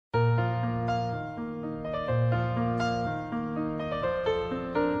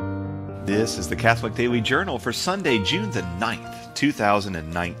This is the Catholic Daily Journal for Sunday, June the 9th,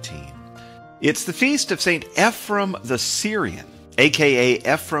 2019. It's the feast of St. Ephrem the Syrian, aka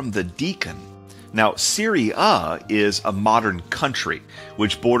Ephrem the Deacon. Now, Syria is a modern country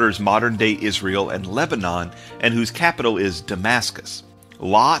which borders modern-day Israel and Lebanon, and whose capital is Damascus.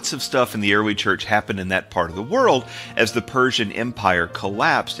 Lots of stuff in the early church happened in that part of the world as the Persian Empire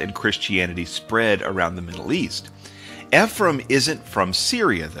collapsed and Christianity spread around the Middle East. Ephrem isn't from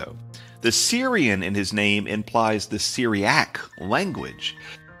Syria, though. The Syrian in his name implies the Syriac language,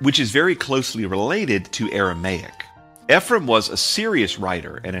 which is very closely related to Aramaic. Ephrem was a serious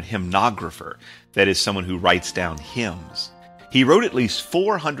writer and a hymnographer, that is, someone who writes down hymns. He wrote at least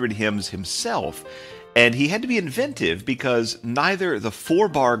 400 hymns himself, and he had to be inventive because neither the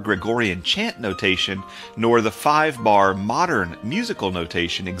 4-bar Gregorian chant notation nor the 5-bar modern musical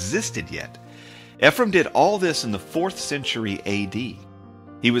notation existed yet. Ephrem did all this in the 4th century A.D.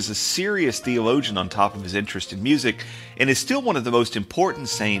 He was a serious theologian on top of his interest in music and is still one of the most important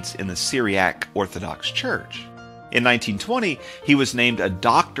saints in the Syriac Orthodox Church. In 1920, he was named a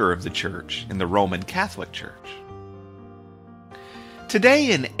doctor of the Church in the Roman Catholic Church. Today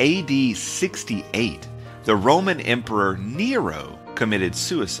in AD 68, the Roman Emperor Nero committed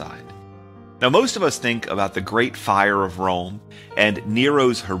suicide. Now, most of us think about the Great Fire of Rome and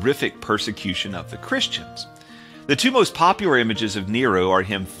Nero's horrific persecution of the Christians. The two most popular images of Nero are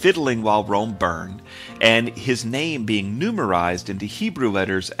him fiddling while Rome burned and his name being numerized into Hebrew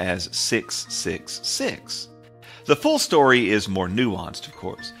letters as 666. The full story is more nuanced, of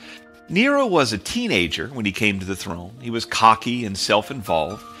course. Nero was a teenager when he came to the throne. He was cocky and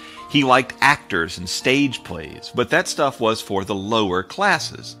self-involved. He liked actors and stage plays, but that stuff was for the lower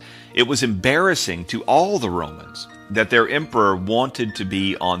classes. It was embarrassing to all the Romans that their emperor wanted to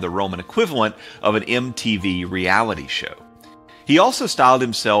be on the Roman equivalent of an MTV reality show. He also styled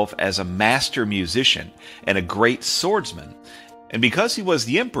himself as a master musician and a great swordsman, and because he was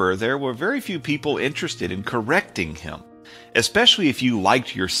the emperor, there were very few people interested in correcting him, especially if you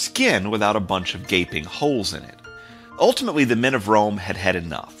liked your skin without a bunch of gaping holes in it. Ultimately, the men of Rome had had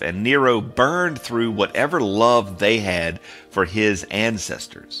enough, and Nero burned through whatever love they had for his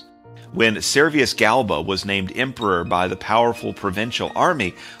ancestors. When Servius Galba was named emperor by the powerful provincial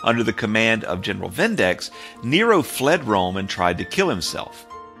army under the command of General Vindex, Nero fled Rome and tried to kill himself.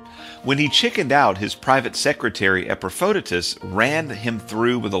 When he chickened out, his private secretary Epaphroditus ran him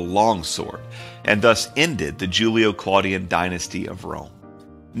through with a longsword, and thus ended the Julio-Claudian dynasty of Rome.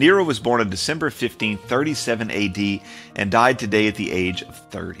 Nero was born on December 15, 37 AD, and died today at the age of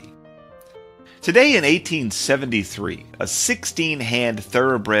 30. Today in 1873, a 16-hand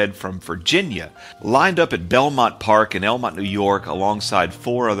thoroughbred from Virginia lined up at Belmont Park in Elmont, New York, alongside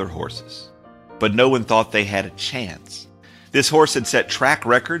 4 other horses. But no one thought they had a chance. This horse had set track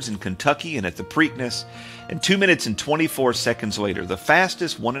records in Kentucky and at the Preakness, and 2 minutes and 24 seconds later, the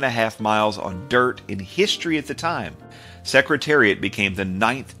fastest 1.5 miles on dirt in history at the time, Secretariat became the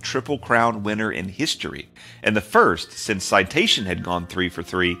 9th Triple Crown winner in history, and the first since Citation had gone 3 for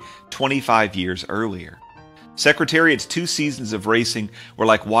 3 25 years earlier. Secretariat's 2 seasons of racing were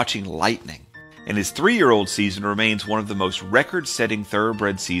like watching lightning, and his 3-year-old season remains one of the most record-setting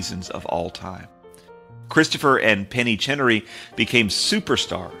thoroughbred seasons of all time. Christopher and Penny Chenery became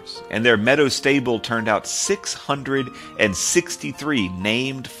superstars, and their meadow stable turned out 663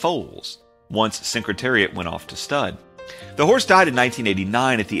 named foals once Secretariat went off to stud. The horse died in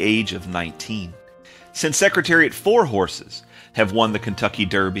 1989 at the age of 19. Since Secretariat, 4 horses have won the Kentucky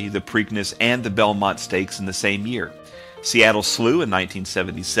Derby, the Preakness, and the Belmont Stakes in the same year. Seattle Slew in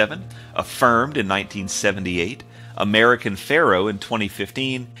 1977, Affirmed in 1978, American Pharoah in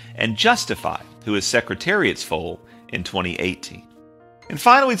 2015, and Justify, who is Secretariat's foal, in 2018. And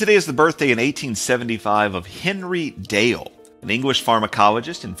finally, today is the birthday in 1875 of Henry Dale, an English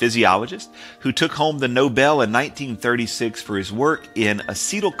pharmacologist and physiologist who took home the Nobel in 1936 for his work in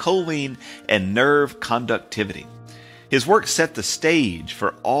acetylcholine and nerve conductivity. His work set the stage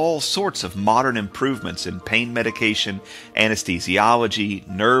for all sorts of modern improvements in pain medication, anesthesiology,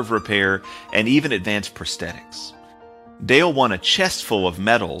 nerve repair, and even advanced prosthetics. Dale won a chestful of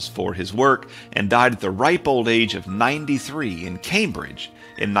medals for his work and died at the ripe old age of 93 in Cambridge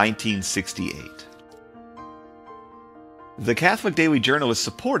in 1968. The Catholic Daily Journal is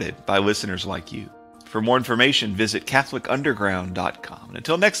supported by listeners like you. For more information, visit CatholicUnderground.com. And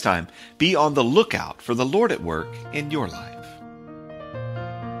until next time, be on the lookout for the Lord at work in your life.